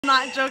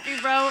Not joking,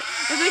 bro.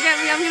 If they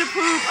get me, I'm gonna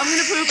poop. I'm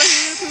gonna poop. I'm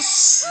gonna poop.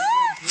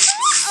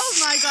 Oh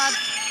my god.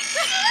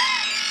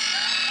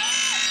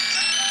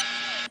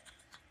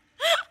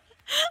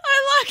 I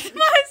locked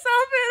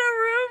myself in a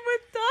room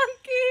with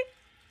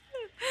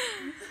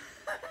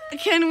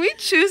Donkey. Can we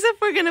choose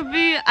if we're gonna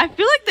be... I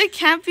feel like they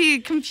can't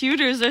be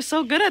computers. They're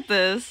so good at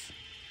this.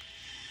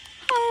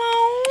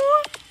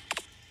 Hello?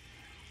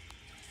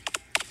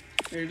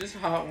 They're just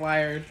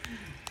hot-wired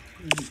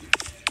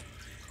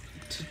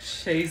to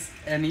chase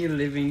any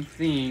living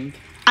thing.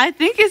 I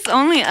think it's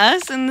only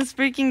us in this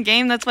freaking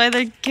game. That's why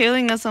they're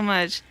killing us so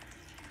much.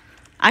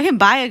 I can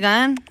buy a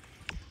gun.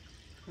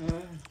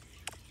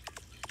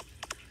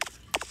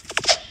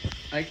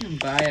 I can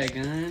buy a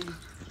gun.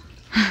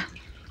 I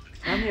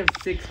only have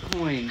 6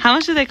 coins. How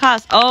much do they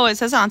cost? Oh, it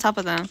says it on top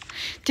of them.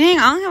 Dang,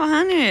 I only have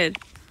 100.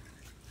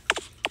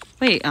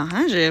 Wait,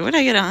 100? Where'd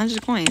I get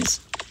 100 coins?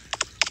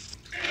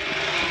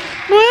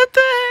 What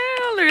the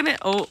hell? Look at it.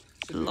 Oh,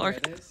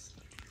 Lord.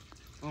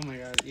 Oh my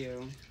god,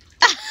 ew.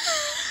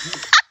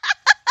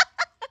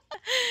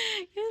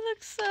 You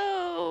look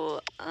so,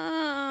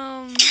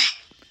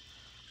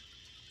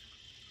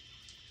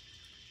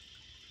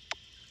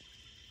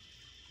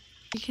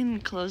 You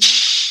can close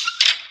it.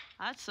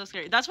 That's so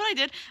scary. That's what I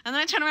did. And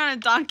then I turned around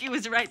and Donkey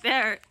was right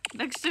there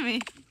next to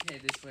me. Okay,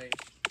 this way.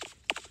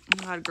 Oh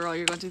my god, girl,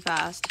 you're going too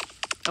fast.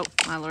 Oh,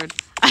 my lord.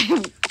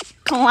 I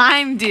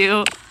climbed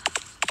you.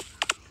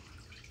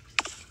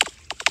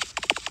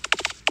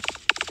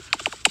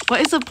 What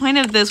is the point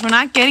of this? We're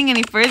not getting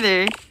any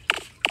further.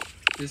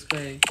 This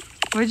way.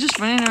 We're just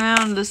running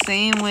around the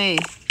same way.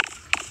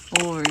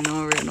 Over and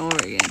over and over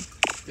again.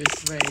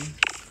 This way.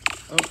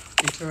 Oh,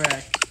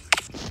 interact.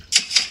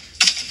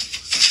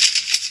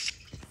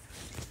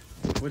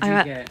 What'd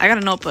you get? I got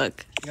a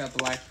notebook. I got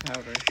black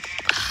powder.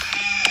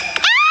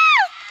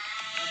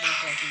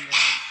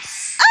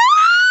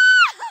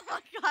 Oh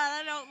my god,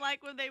 I don't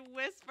like when they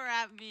whisper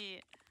at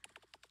me.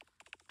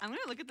 I'm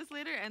gonna look at this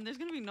later and there's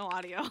gonna be no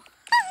audio.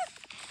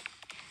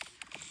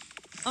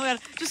 Oh my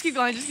god, just keep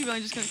going, just keep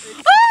going, just keep going.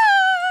 Run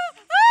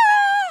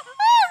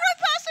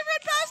past him,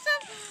 run past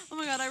him! Oh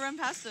my god, I ran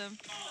past him.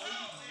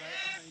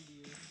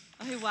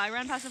 Okay, well, I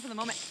ran past him for the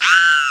moment.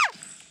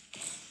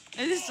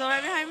 Is he still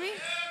right behind me?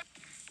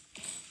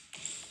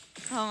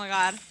 Oh my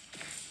god.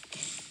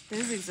 This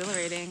is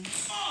exhilarating.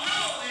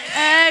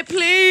 Hey,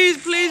 please,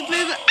 please,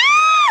 please. Ah!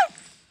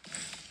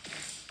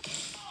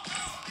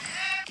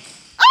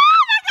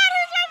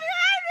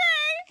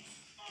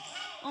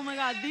 Oh my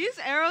god, these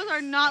arrows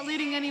are not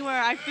leading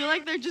anywhere. I feel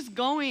like they're just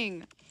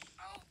going.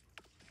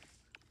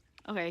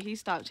 Okay, he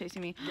stopped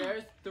chasing me.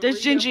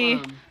 There's Gingy.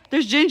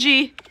 There's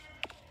Gingy.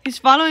 He's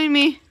following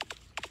me.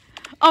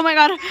 Oh my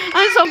god,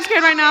 I'm so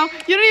scared right now.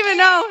 You don't even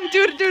know.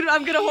 Dude,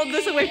 I'm gonna hold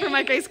this away from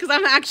my face because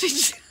I'm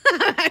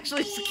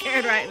actually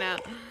scared right now.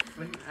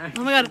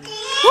 Oh my god.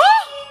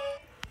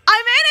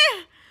 I made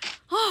it!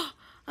 Oh,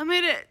 I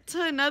made it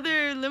to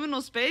another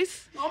liminal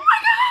space. Oh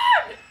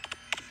my god!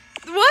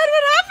 What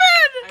happened?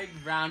 I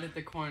rounded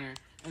the corner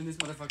and this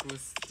motherfucker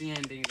was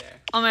standing there.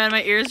 Oh my god,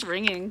 my ear's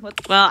ringing.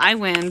 Well, I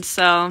win,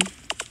 so...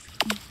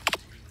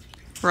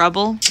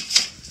 Rubble.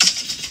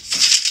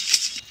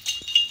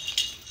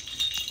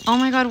 Oh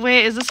my god,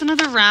 wait, is this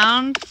another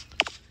round?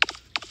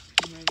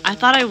 Oh I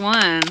thought I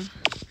won.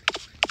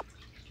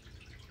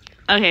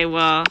 Okay,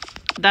 well,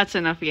 that's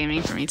enough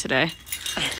gaming for me today.